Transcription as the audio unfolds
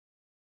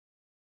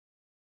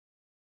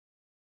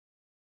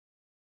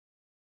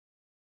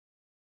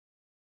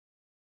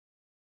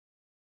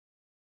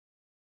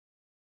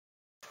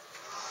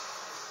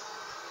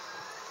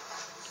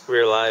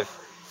We're live.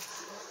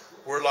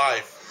 We're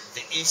live.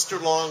 The Easter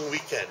long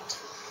weekend.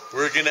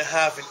 We're going to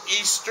have an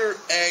Easter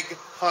egg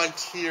hunt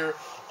here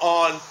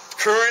on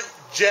current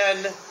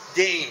gen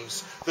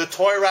games. The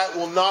Toyratt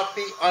will not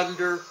be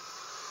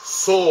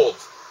undersold.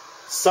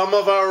 Some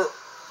of our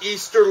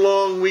Easter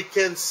long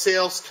weekend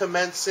sales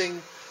commencing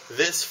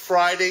this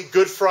Friday,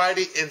 Good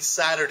Friday, and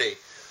Saturday.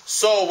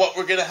 So what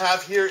we're going to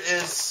have here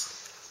is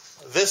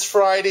this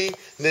Friday,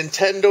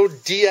 Nintendo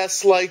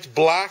DS Lite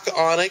Black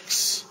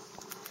Onyx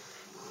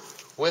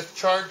with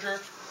charger,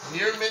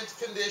 near mint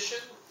condition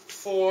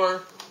for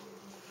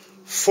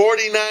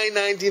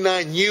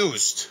 $49.99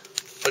 used,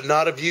 but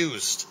not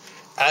abused.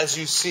 As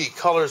you see,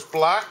 colors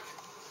black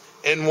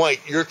and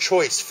white, your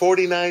choice,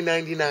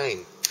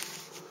 $49.99.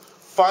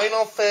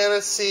 Final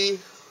Fantasy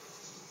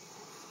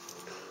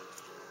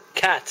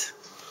Cat.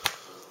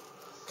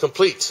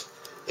 complete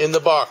in the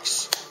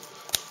box.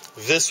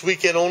 This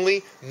weekend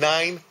only,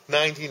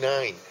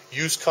 $9.99.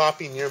 Used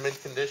copy, near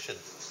mint condition.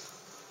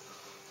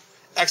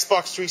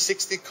 Xbox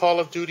 360 Call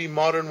of Duty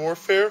Modern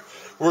Warfare,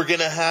 we're going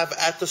to have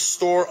at the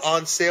store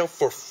on sale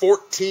for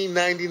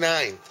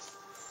 $14.99.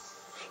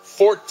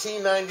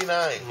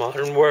 $14.99.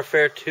 Modern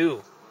Warfare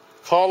 2.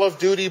 Call of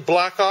Duty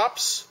Black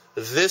Ops,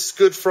 this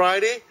Good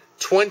Friday,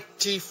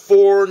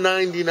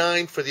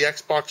 $24.99 for the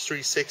Xbox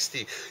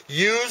 360.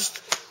 Used,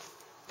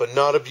 but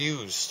not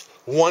abused.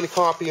 One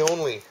copy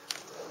only.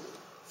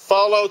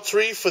 Fallout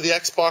 3 for the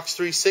Xbox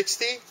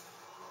 360,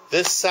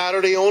 this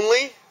Saturday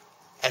only,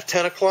 at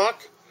 10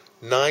 o'clock,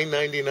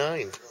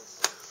 $9.99.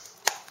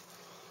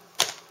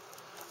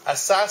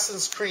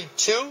 Assassin's Creed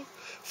 2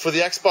 for the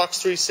Xbox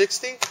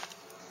 360,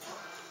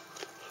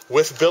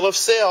 with bill of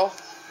sale,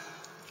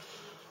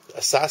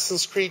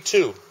 Assassin's Creed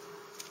 2,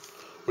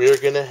 we are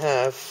going to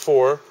have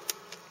for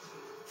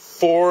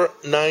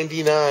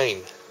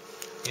 $4.99.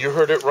 You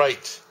heard it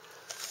right.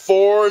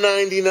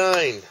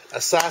 $4.99,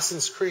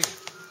 Assassin's Creed.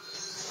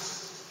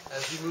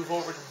 As we move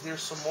over to here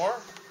some more,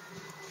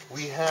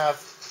 we have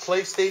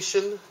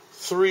PlayStation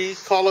 3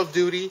 Call of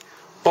Duty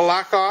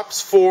Black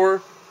Ops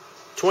for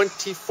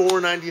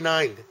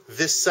 $24.99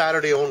 this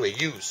Saturday only,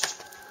 used.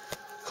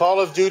 Call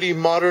of Duty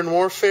Modern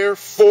Warfare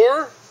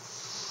for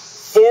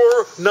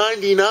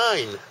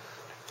 $4.99.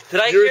 Did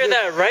I hear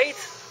that right?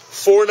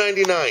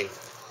 $4.99.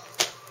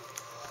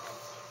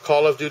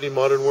 Call of Duty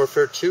Modern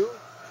Warfare 2.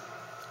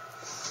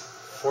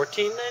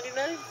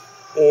 $14.99?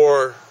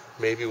 Or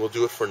maybe we'll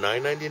do it for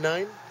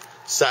 $9.99.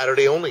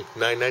 Saturday only,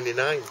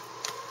 $9.99.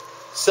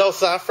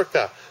 South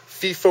Africa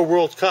FIFA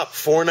World Cup,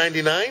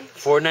 $4.99.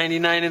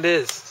 $4.99 it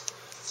is.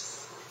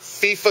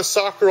 FIFA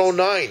Soccer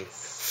 09,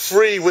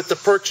 free with the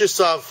purchase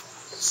of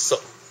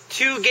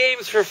 2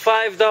 games for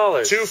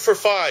 $5. 2 for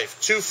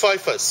 $5, 2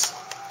 FIFAs.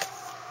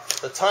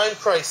 The Time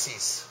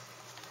Crises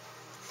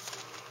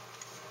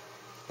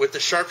with the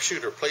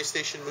Sharpshooter,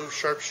 PlayStation Move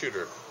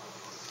Sharpshooter.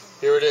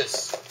 Here it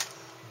is.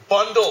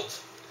 Bundled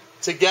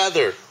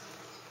together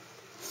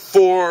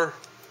for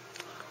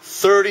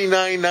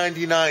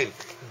 $39.99.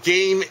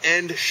 Game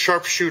End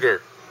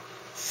Sharpshooter,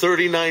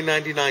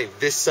 $39.99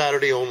 this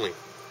Saturday only.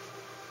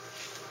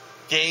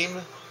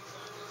 Game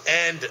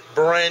End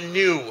brand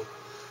new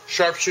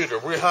Sharpshooter.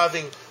 We're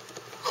having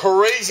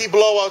crazy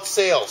blowout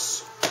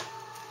sales.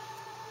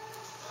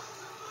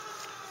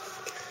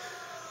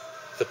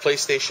 The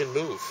PlayStation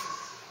Move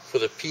for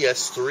the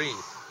PS3.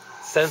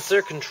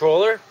 Sensor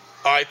controller.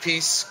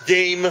 Eyepiece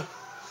game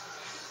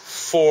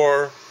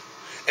for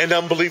an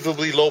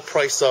unbelievably low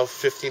price of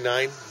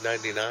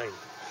 $59.99.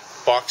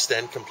 Boxed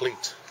and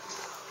complete.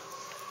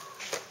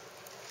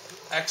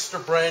 Extra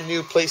brand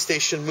new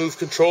PlayStation Move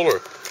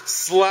controller.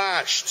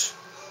 Slashed.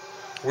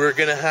 We're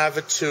going to have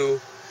it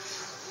to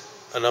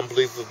an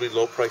unbelievably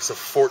low price of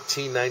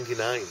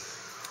 $14.99.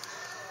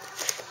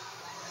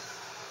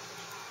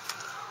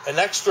 An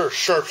extra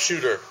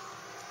Sharpshooter.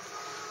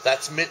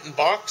 That's mint in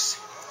box.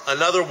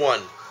 Another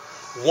one.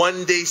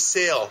 One day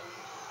sale.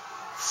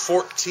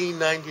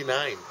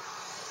 $14.99.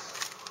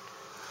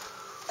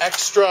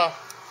 Extra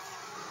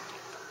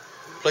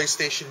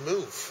PlayStation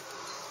Move.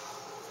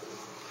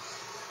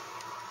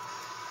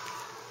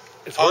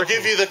 I'll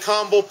give you the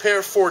combo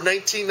pair for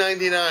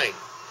 $19.99.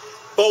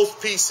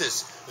 Both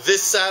pieces.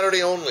 This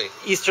Saturday only.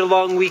 Easter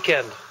long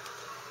weekend.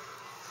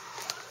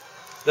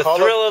 The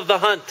thrill of the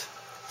hunt.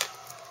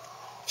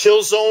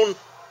 Killzone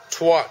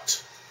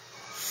Twat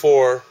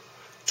for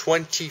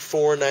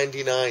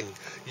 $24.99.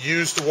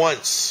 Used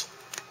once.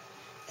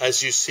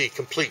 As you see,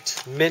 complete.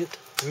 Mint,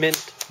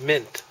 mint,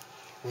 mint.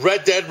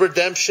 Red Dead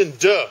Redemption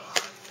 2.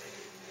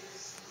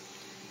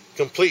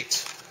 Complete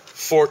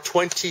for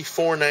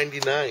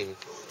 $24.99.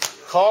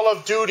 Call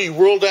of Duty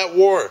World at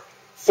War,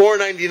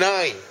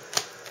 $4.99.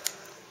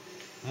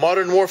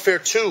 Modern Warfare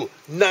 2,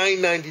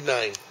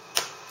 $9.99.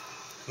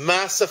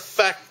 Mass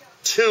Effect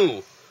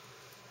 2,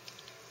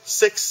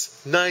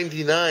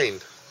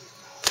 $6.99.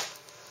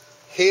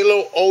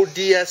 Halo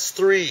ODS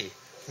 3,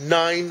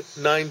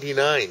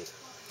 $9.99.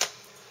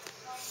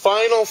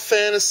 Final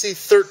Fantasy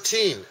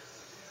 13,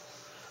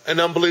 an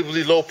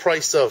unbelievably low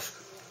price of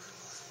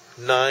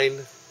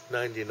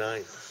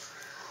 $9.99.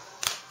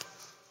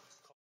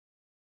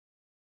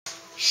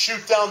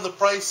 shoot down the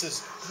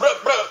prices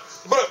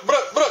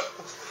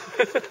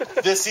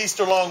this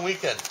Easter long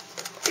weekend.